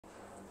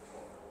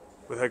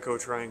With head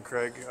coach Ryan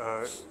Craig.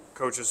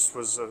 Coach, this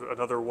was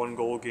another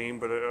one-goal game,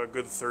 but a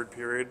good third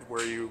period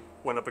where you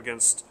went up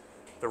against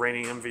the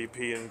reigning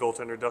MVP and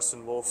goaltender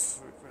Dustin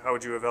Wolf. How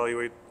would you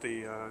evaluate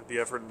the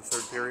effort in the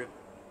third period?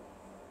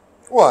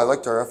 Well, I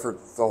liked our effort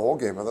the whole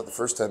game. I thought the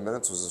first 10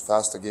 minutes was as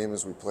fast a game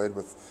as we played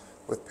with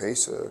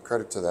pace.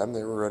 Credit to them.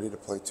 They were ready to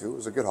play too. It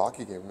was a good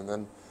hockey game. And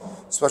then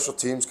special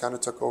teams kind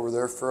of took over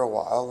there for a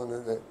while.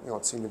 And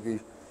it seemed to be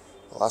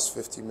the last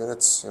 50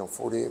 minutes,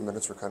 48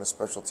 minutes were kind of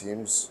special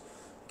teams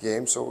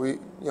game. So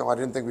I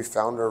didn't think we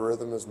found our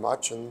rhythm as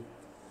much. And,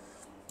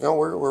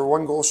 we're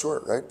one goal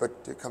short, right? But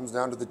it comes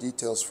down to the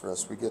details for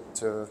us. We get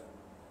to,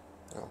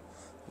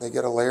 they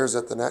get a layers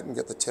at the net and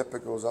get the tip.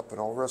 It goes up and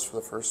over us for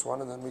the first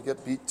one, and then we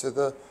get beat to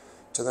the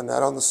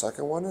net on the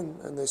second one,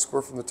 and they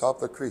score from the top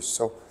of the crease.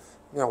 So,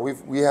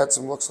 we had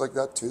some looks like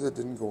that too that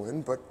didn't go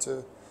in, but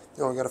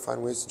we got to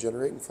find ways to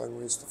generate and find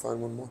ways to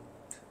find one more.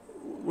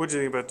 What do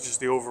you think about just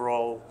the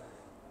overall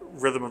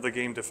rhythm of the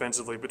game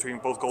defensively between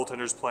both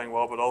goaltenders playing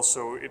well, but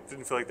also it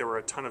didn't feel like there were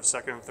a ton of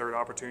second and third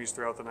opportunities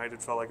throughout the night.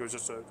 It felt like it was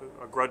just a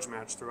grudge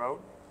match throughout.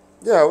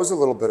 Yeah, it was a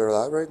little bit of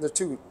that, right? They're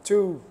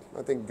two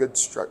I think, good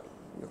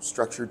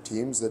structured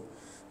teams that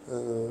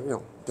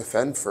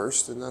defend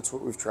first, and that's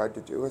what we've tried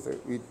to do with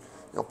it.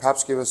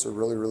 Paps gave us a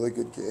really, really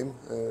good game.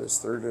 His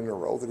third in a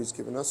row that he's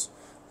given us.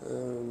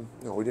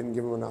 We didn't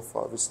give him enough,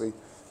 obviously,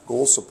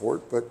 goal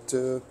support, but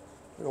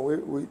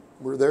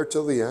we're there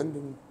till the end,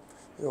 and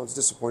it's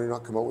disappointing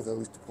not come out with at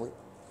least a point.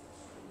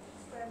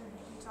 Ben,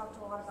 you talked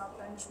a lot about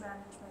bench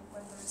management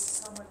when there's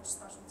so much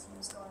special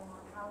teams going on.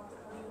 How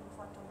do you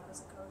reflect on that as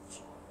a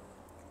coach?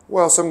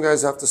 Well, some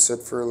guys have to sit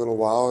for a little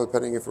while,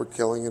 depending if we're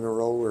killing in a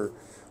row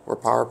or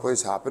power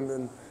plays happen.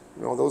 And,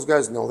 those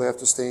guys know they have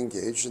to stay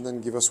engaged and then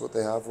give us what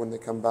they have when they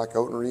come back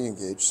out and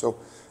re-engage. So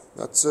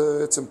that's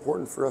it's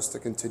important for us to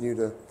continue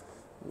to,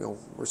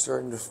 we're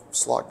starting to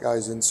slot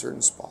guys in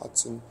certain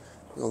spots and,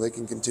 they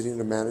can continue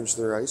to manage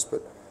their ice.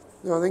 But,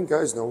 I think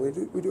guys know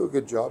we do a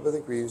good job. I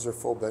think we use our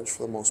full bench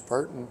for the most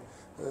part. And,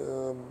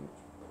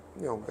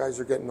 guys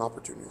are getting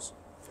opportunities.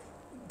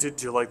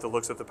 Did you like the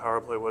looks that the power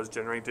play was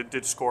generating?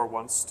 Did score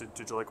once?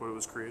 Did you like what it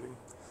was creating?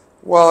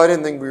 Well, I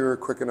didn't think we were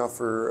quick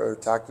enough or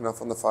attacked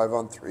enough on the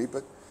 5-on-3,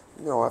 but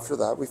after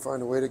that we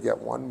find a way to get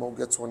one. Mo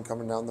gets one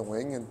coming down the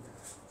wing, and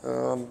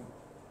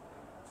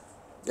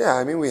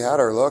we had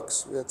our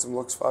looks. We had some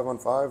looks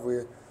 5-on-5.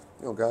 We,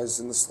 guys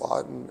in the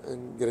slot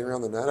and getting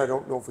around the net. I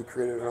don't know if we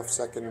created enough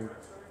second and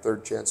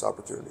third chance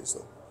opportunities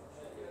though.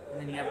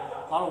 And then you have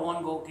a lot of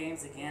one-goal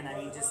games again. I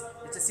mean, it just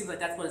seems like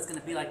that's what it's going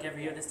to be like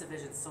every year. This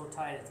division's so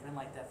tight. It's been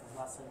like that for the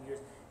last 7 years.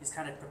 You just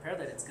kind of prepare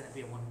that it's going to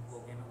be a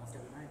one-goal game almost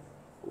every night.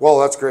 Well,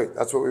 that's great.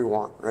 That's what we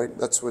want, right?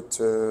 That's what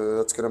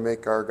that's going to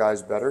make our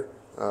guys better.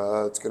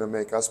 It's going to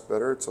make us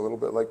better. It's a little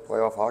bit like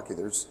playoff hockey.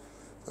 There's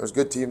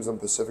good teams in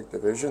the Pacific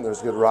Division.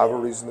 There's good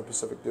rivalries in the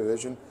Pacific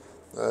Division.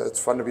 It's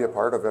fun to be a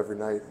part of every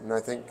night. And I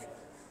think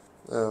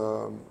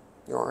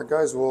our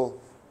guys will.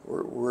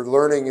 We're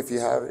learning if they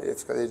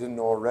didn't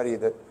know already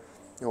that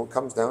it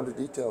comes down to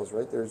details,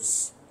 right?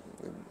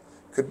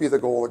 Could be the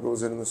goal that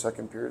goes in the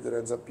second period that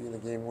ends up being the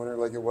game winner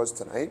like it was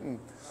tonight. And,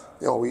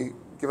 we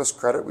give us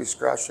credit. We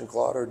scratched and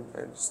clawed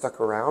and stuck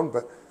around,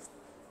 but,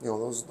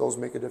 those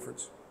make a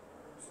difference.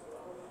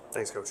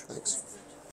 Thanks, Coach. Thanks.